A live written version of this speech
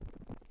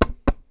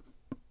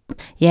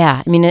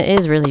Yeah, I mean, it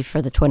is really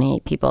for the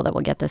 28 people that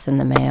will get this in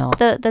the mail.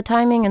 The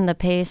timing and the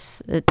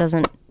pace, there's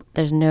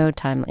no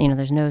time,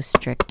 there's no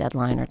strict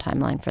deadline or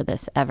timeline for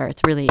this ever.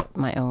 It's really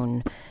my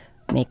own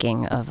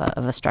making of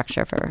a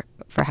structure for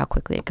how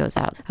quickly it goes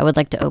out. I would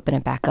like to open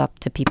it back up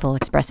to people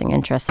expressing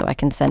interest so I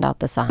can send out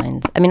the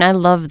signs. I mean, I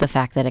love the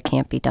fact that it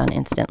can't be done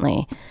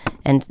instantly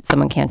and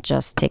someone can't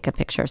just take a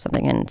picture of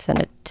something and send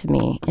it to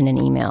me in an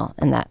email,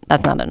 and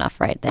that's not enough,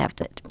 right? They have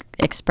to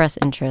express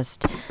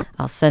interest.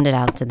 I'll send it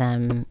out to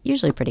them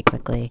usually pretty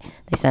quickly.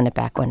 They send it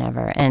back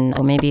whenever, and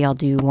maybe I'll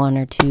do 1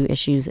 or 2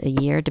 issues a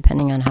year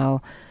depending on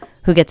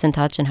who gets in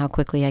touch and how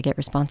quickly I get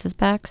responses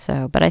back.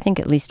 So, but I think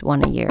at least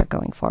 1 a year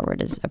going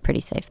forward is a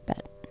pretty safe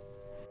bet.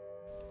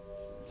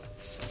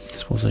 I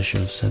suppose I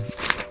should have said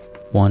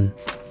 1,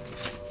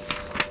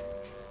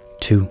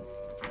 2.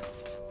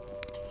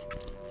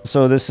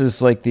 So this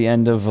is like the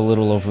end of a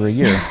little over a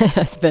year.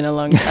 It's been a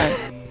long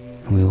time.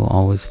 We will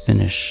always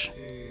finish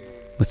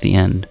with the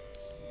end,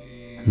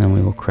 and then we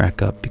will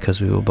crack up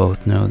because we will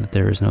both know that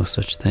there is no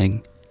such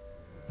thing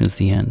as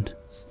the end.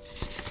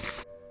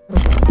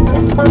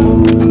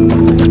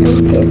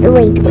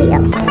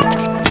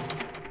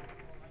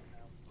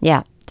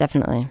 Yeah,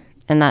 definitely.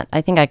 And that,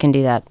 I think I can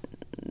do that.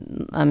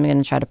 I'm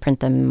going to try to print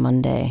them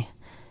Monday.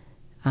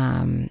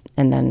 And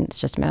then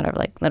it's just a matter of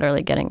like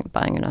literally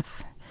buying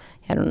enough.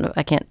 I don't know.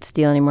 I can't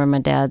steal any more of my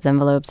dad's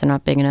envelopes. They're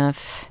not big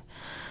enough.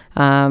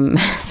 So I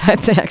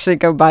have to actually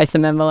go buy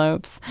some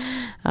envelopes.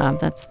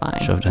 That's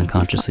fine. Shoved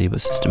unconsciously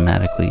but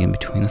systematically in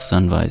between the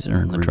sun visor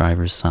and the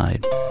driver's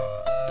side.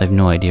 I have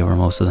no idea where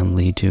most of them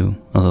lead to,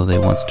 although they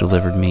once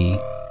delivered me,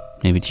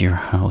 maybe to your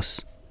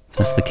house. If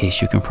that's the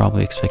case, you can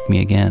probably expect me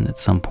again at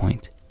some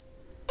point.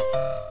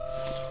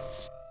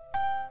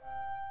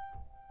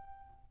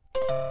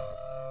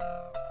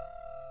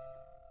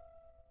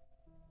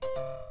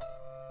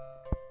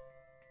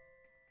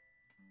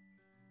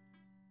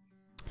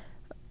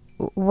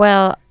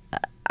 Well,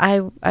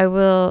 I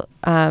will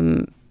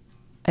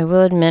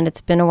admit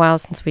it's been a while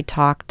since we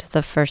talked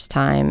the first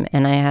time,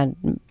 and I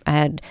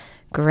had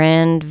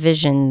grand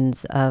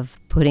visions of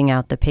putting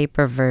out the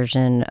paper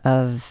version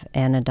of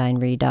Anodyne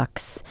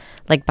Redux,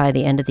 like by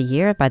the end of the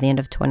year, by the end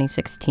of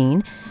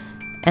 2016.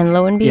 And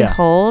lo and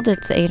behold,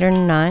 It's 8 or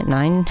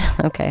 9,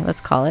 okay,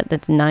 let's call it.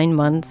 It's 9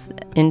 months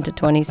into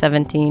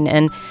 2017,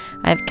 and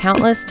I've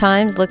countless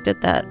times looked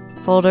at that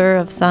folder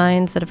of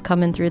signs that have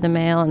come in through the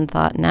mail and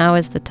thought, now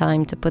is the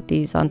time to put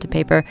these onto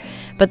paper.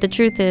 But the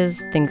truth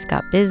is, things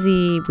got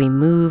busy, we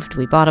moved,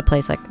 we bought a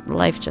place, like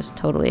life just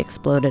totally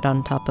exploded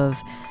on top of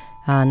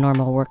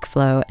normal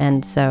workflow.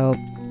 And so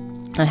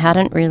I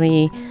hadn't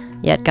really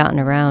yet gotten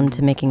around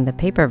to making the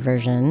paper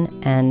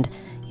version. And,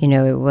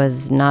 it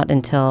was not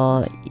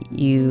until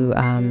you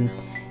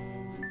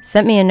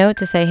sent me a note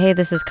to say, hey,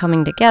 this is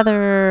coming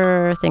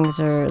together, things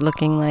are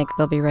looking like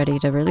they'll be ready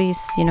to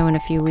release, in a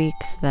few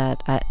weeks,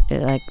 that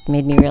it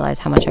made me realize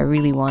how much I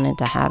really wanted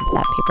to have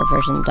that paper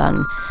version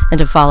done and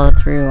to follow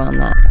through on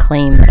that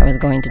claim that I was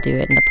going to do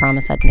it and the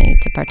promise I'd made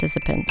to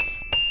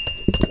participants.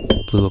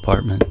 Blue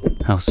apartment,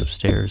 house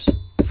upstairs,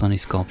 funny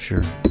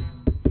sculpture,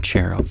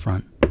 chair out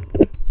front.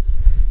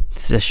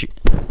 This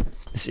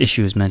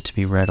issue is meant to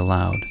be read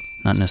aloud,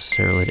 not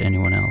necessarily to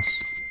anyone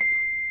else.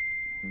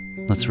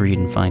 Let's read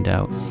and find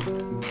out.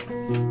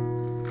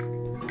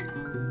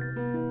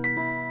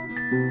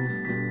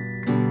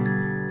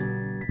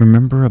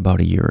 Remember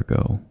about a year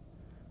ago,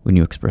 when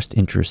you expressed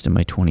interest in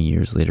my 20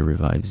 years later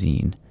revived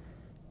zine,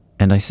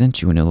 and I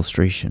sent you an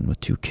illustration with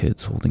 2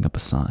 kids holding up a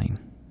sign.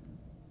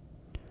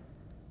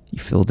 You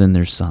filled in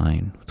their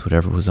sign with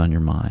whatever was on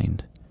your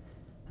mind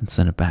and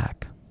sent it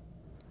back.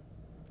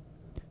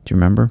 Do you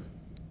remember?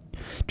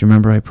 Do you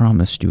remember I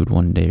promised you would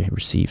one day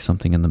receive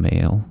something in the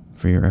mail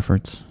for your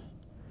efforts?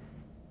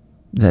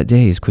 That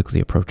day is quickly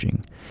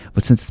approaching,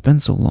 but since it's been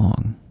so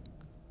long,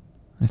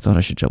 I thought I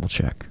should double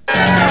check.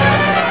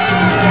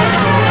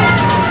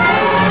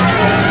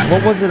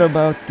 What was it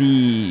about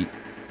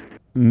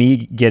me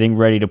getting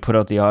ready to put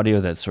out the audio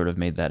that sort of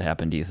made that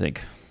happen, do you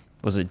think?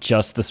 Was it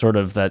just the sort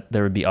of that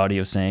there would be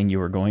audio saying you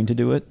were going to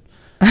do it?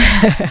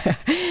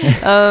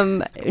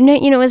 No,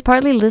 it was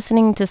partly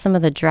listening to some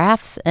of the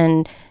drafts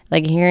and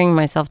like hearing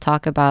myself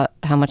talk about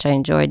how much I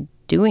enjoyed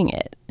doing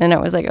it. And I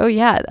was like, oh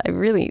yeah, I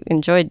really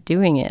enjoyed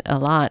doing it a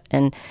lot.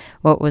 And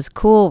what was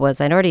cool was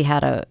I'd already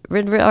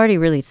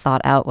really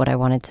thought out what I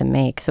wanted to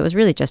make. So it was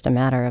really just a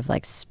matter of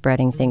like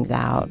spreading things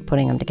out,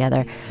 putting them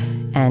together,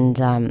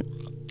 and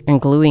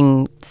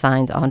gluing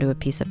signs onto a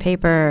piece of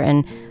paper.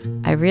 And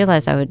I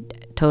realized I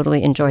would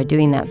totally enjoy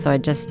doing that. So I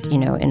just,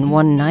 in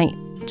one night,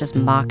 just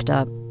mocked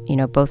up,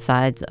 both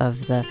sides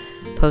of the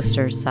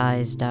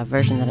poster-sized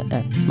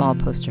version, small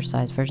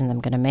poster-sized version that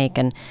I'm going to make.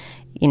 And,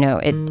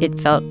 it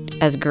felt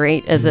as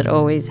great as it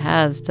always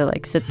has to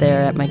like sit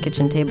there at my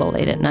kitchen table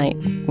late at night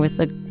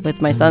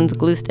with my son's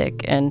glue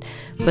stick and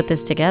put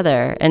this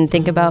together and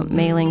think about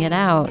mailing it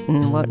out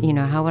and what,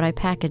 how would I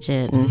package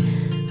it, and,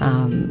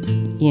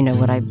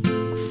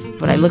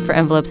 would I look for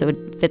envelopes that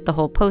would fit the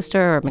whole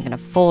poster, or am I going to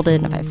fold it?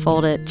 And if I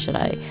fold it, should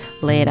I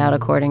lay it out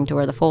according to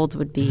where the folds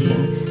would be?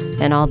 And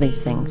and all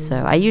these things. So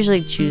I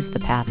usually choose the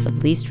path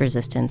of least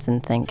resistance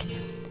and think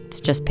it's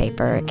just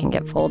paper. It can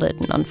get folded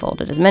and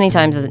unfolded as many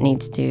times as it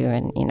needs to.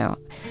 And,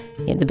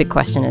 the big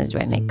question is, do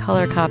I make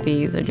color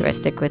copies or do I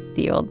stick with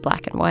the old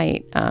black and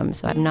white?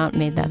 So I've not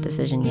made that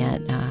decision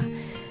yet.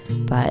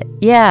 But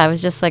yeah, I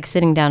was just like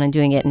sitting down and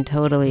doing it and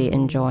totally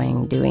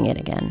enjoying doing it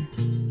again.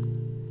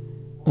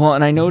 Well,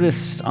 and I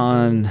noticed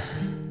on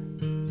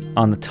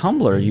the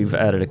Tumblr, you've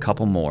added a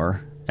couple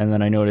more. And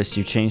then I noticed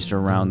you changed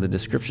around the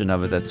description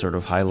of it that's sort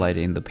of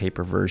highlighting the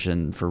paper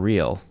version for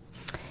real.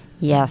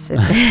 Yes,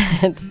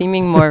 it's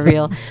seeming more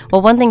real.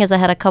 Well, one thing is I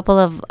had a couple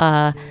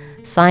of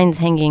signs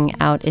hanging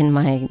out in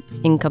my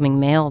incoming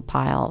mail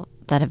pile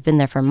that have been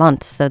there for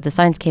months. So the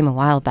signs came a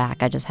while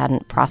back. I just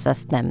hadn't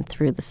processed them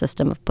through the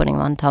system of putting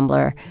them on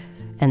Tumblr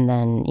and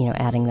then,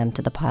 adding them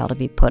to the pile to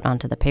be put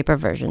onto the paper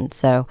version.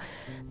 So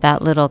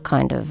that little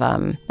kind of,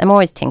 I'm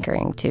always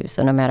tinkering too.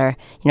 So no matter,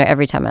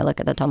 every time I look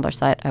at the Tumblr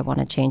site, I want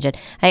to change it.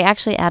 I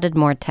actually added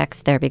more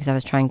text there because I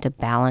was trying to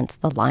balance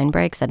the line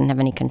breaks. I didn't have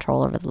any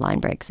control over the line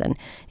breaks, and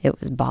it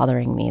was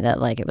bothering me that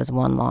it was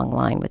one long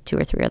line with 2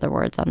 or 3 other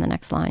words on the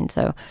next line.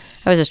 So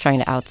I was just trying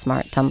to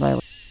outsmart Tumblr.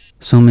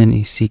 So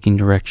many seeking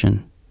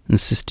direction,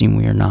 insisting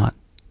we are not.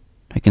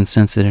 I can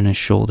sense it in his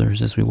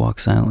shoulders as we walk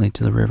silently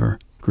to the river,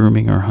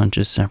 grooming our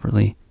hunches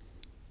separately.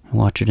 I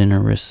watch it in her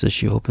wrists as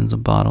she opens a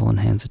bottle and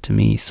hands it to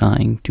me,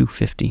 sighing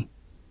 $2.50.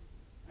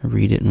 I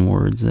read it in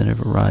words that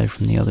have arrived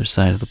from the other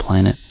side of the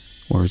planet,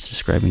 words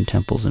describing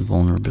temples and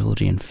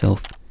vulnerability and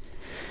filth.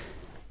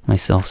 My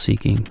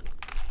self-seeking.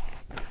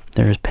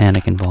 There is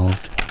panic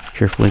involved,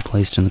 carefully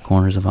placed in the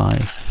corners of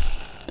eyes.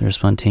 There is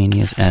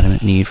spontaneous,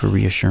 adamant need for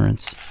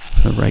reassurance,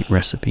 for the right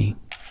recipe,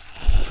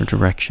 for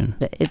direction.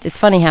 It's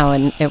funny how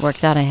it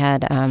worked out. I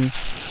had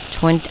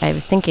I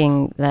was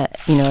thinking that,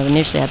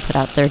 initially I'd put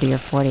out 30 or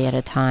 40 at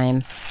a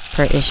time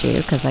per issue,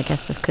 because I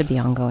guess this could be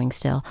ongoing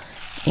still.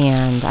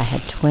 And I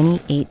had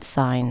 28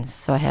 signs,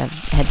 so I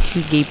had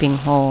 2 gaping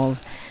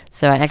holes.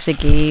 So I actually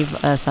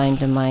gave a sign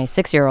to my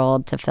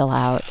 6-year-old to fill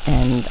out,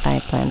 and I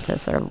plan to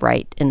sort of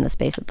write in the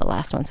space of the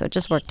last one. So it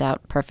just worked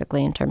out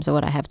perfectly in terms of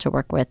what I have to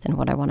work with and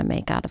what I want to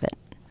make out of it.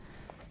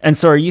 And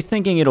so are you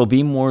thinking it'll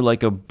be more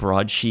like a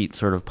broadsheet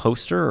sort of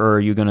poster, or are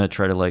you going to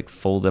try to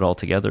fold it all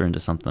together into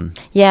something?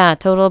 Yeah,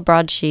 total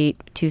broadsheet,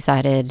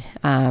 2-sided,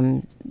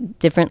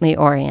 differently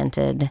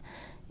oriented,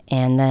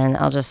 and then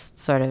I'll just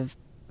sort of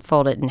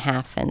fold it in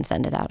half and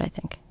send it out, I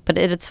think. But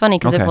it's funny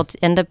because it will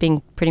end up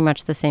being pretty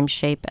much the same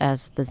shape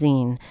as the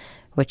zine,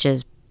 which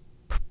is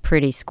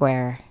pretty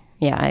square.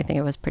 Yeah, I think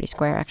it was pretty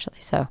square, actually.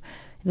 So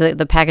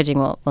the packaging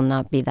will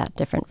not be that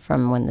different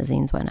from when the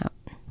zines went out.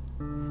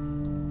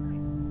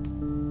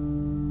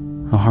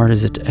 How hard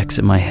is it to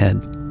exit my head,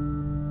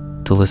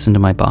 to listen to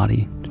my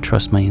body, to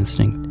trust my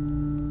instinct?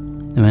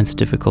 Immense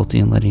difficulty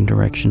in letting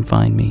direction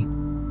find me,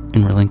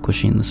 in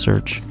relinquishing the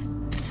search.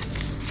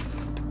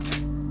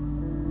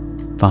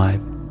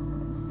 5.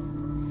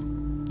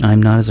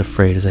 I'm not as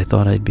afraid as I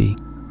thought I'd be.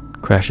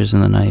 Crashes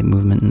in the night,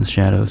 movement in the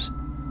shadows.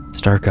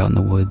 It's dark out in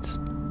the woods,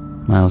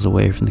 miles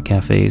away from the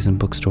cafes and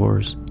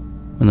bookstores,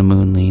 when the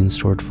moon leans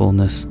toward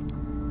fullness,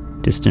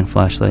 distant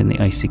flashlight in the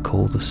icy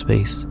cold of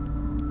space.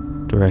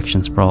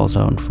 Direction sprawls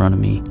out in front of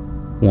me,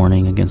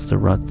 warning against the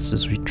ruts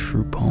as we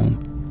troop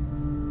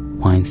home.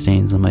 Wine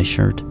stains on my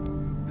shirt.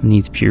 Who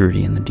needs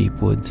purity in the deep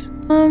woods?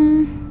 I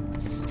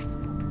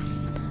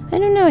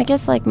don't know. I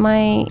guess the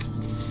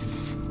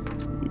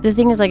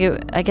thing is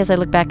I guess I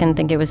look back and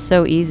think it was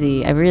so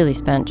easy. I really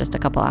spent just a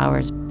couple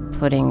hours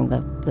putting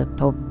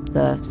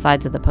the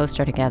sides of the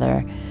poster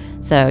together.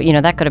 So,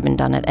 that could have been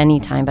done at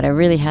any time, but I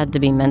really had to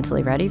be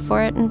mentally ready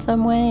for it in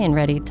some way and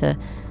ready to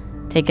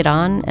take it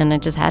on, and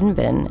it just hadn't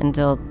been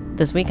until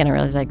this weekend. I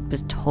realized I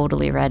was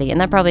totally ready,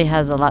 and that probably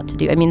has a lot to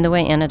do. I mean, the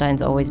way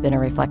Anodyne's always been a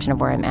reflection of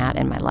where I'm at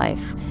in my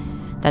life,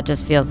 that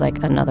just feels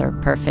like another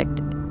perfect.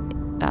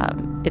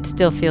 It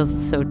still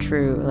feels so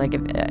true.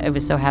 I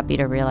was so happy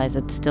to realize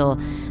it's still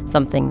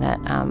something that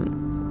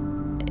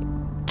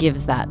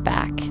gives that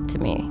back to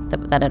me,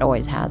 that it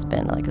always has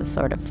been, a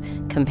sort of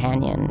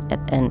companion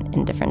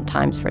in different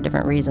times for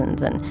different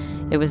reasons. And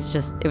it was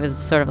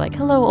sort of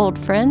hello, old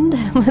friend,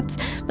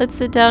 let's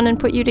sit down and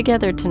put you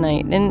together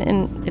tonight.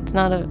 And it's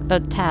not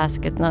a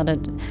task. It's not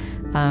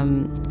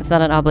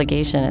an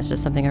obligation. It's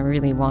just something I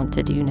really want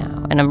to do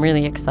now. And I'm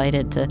really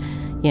excited to,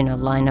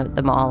 line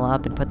them all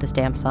up and put the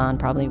stamps on,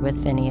 probably with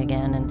Vinny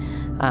again. And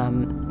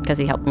because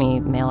he helped me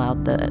mail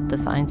out the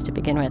signs to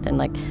begin with.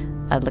 And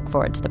I look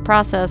forward to the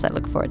process. I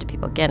look forward to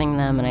people getting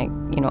them, and I,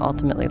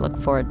 ultimately look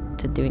forward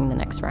to doing the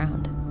next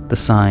round. The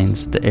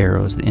signs, the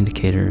arrows, the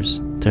indicators,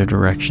 their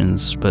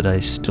directions, but I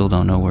still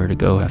don't know where to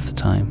go half the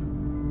time.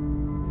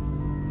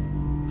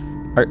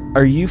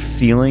 Are you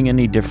feeling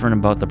any different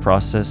about the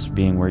process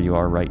being where you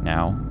are right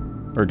now?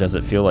 Or does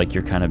it feel like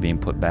you're kind of being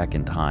put back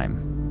in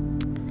time?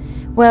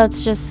 Well,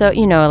 it's just so,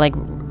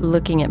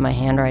 looking at my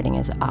handwriting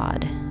is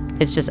odd.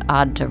 It's just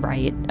odd to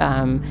write.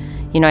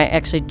 I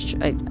actually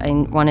I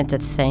wanted to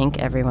thank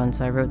everyone,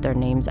 so I wrote their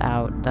names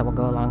out that will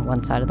go along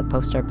one side of the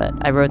poster, but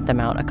I wrote them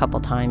out a couple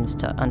times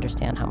to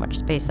understand how much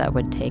space that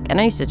would take. And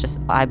I used to just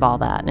eyeball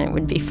that and it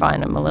would be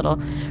fine. I'm a little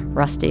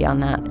rusty on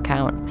that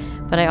count.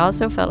 But I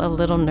also felt a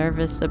little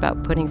nervous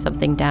about putting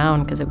something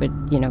down because it would,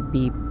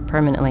 be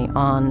permanently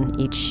on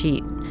each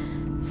sheet.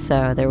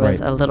 So there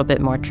was a little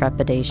bit more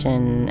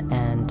trepidation,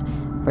 and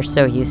we're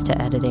so used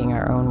to editing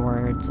our own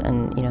words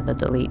and, the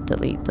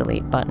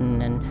delete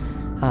button and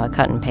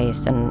cut and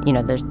paste, and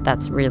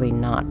that's really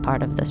not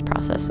part of this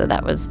process. So I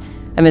was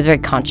very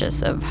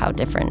conscious of how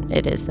different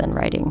it is than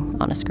writing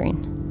on a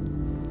screen.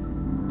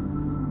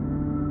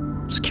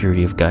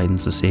 Security of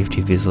guidance, the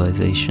safety of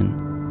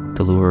visualization,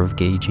 the lure of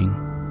gauging.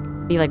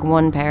 Be like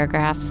one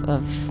paragraph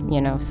of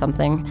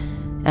something,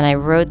 and I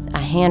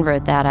hand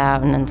wrote that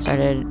out, and then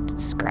started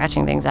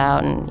scratching things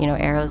out, and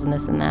arrows and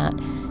this and that.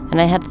 And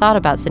I had thought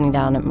about sitting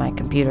down at my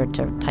computer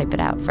to type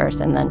it out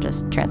first and then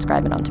just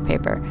transcribe it onto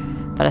paper.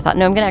 But I thought,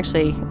 no, I'm gonna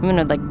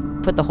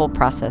put the whole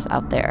process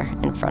out there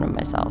in front of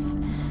myself,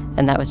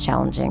 and that was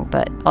challenging.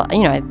 But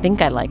I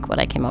think I like what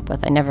I came up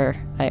with.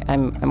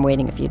 I'm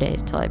waiting a few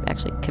days till I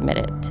actually commit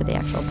it to the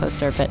actual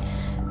poster. But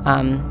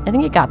I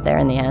think it got there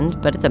in the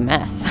end. But it's a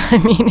mess.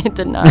 It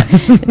did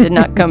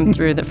not come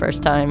through the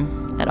first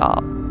time at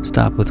all.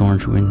 Stop with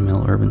orange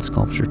windmill urban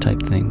sculpture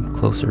type thing,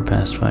 closer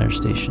past fire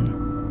station.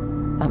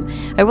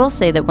 I will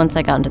say that once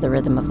I got into the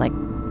rhythm of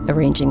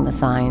arranging the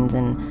signs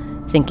and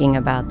thinking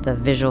about the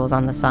visuals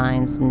on the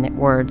signs,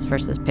 words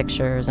versus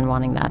pictures, and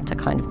wanting that to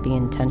kind of be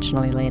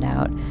intentionally laid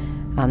out,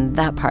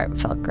 that part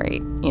felt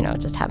great.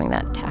 Just having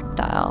that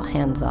tactile,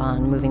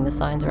 hands-on, moving the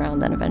signs around,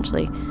 then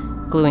eventually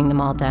gluing them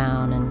all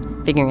down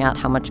and figuring out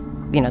how much,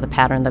 the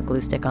pattern, the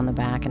glue stick on the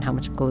back, and how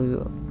much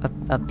glue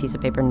a piece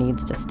of paper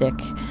needs to stick.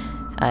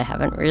 I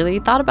haven't really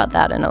thought about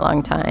that in a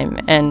long time,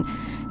 and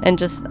I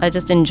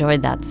just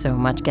enjoyed that so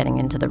much, getting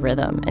into the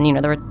rhythm. And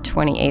there were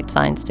 28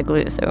 signs to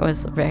glue, so it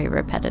was very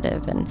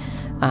repetitive. And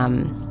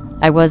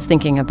I was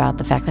thinking about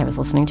the fact that I was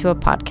listening to a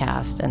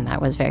podcast, and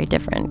that was very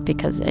different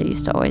because I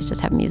used to always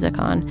just have music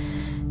on.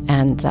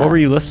 And what were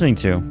you listening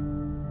to?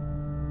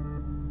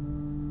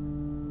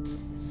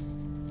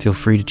 Feel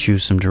free to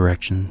choose some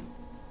direction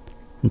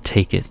and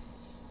take it.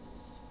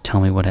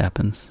 Tell me what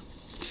happens.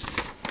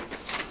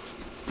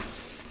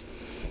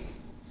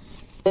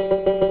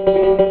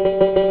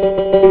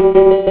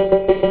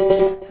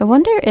 I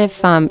wonder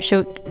if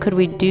should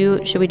we do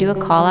a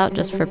call out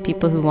just for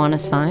people who want to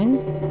sign?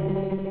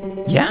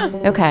 Yeah.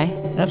 Okay.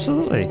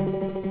 Absolutely.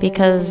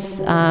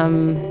 Because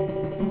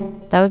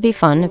that would be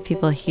fun if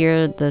people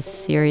hear the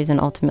series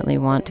and ultimately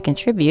want to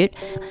contribute.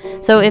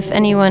 So if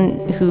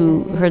anyone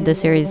who heard the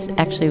series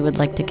actually would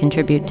like to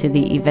contribute to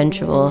the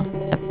eventual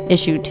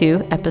issue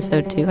 2,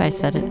 episode 2, I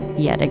said it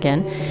yet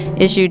again,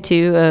 issue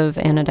 2 of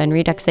Anodyne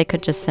Redux, they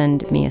could just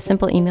send me a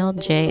simple email,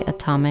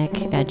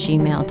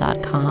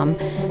 jatomic@gmail.com,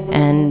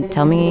 and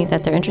tell me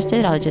that they're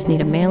interested. I'll just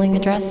need a mailing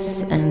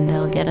address, and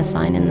they'll get a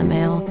sign in the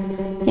mail,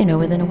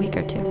 within a week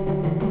or two.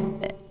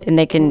 And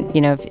they can,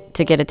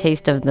 to get a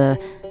taste of the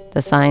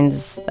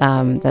signs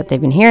that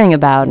they've been hearing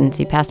about and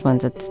see past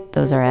ones,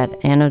 those are at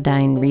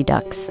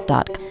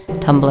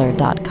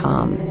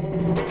anodyneredux.tumblr.com.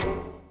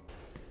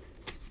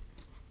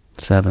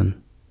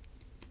 7.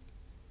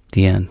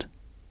 The end.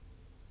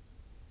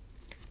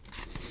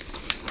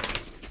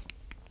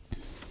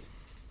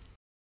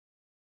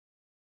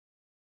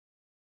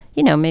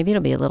 Maybe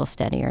it'll be a little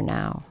steadier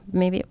now.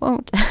 Maybe it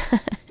won't.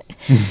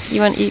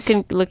 You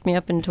can look me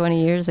up in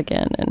 20 years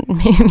again, and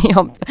maybe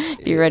I'll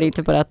be ready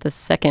to put out the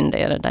second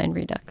Anodyne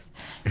Redux.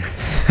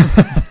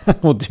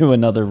 We'll do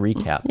another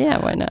recap. Yeah,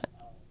 why not?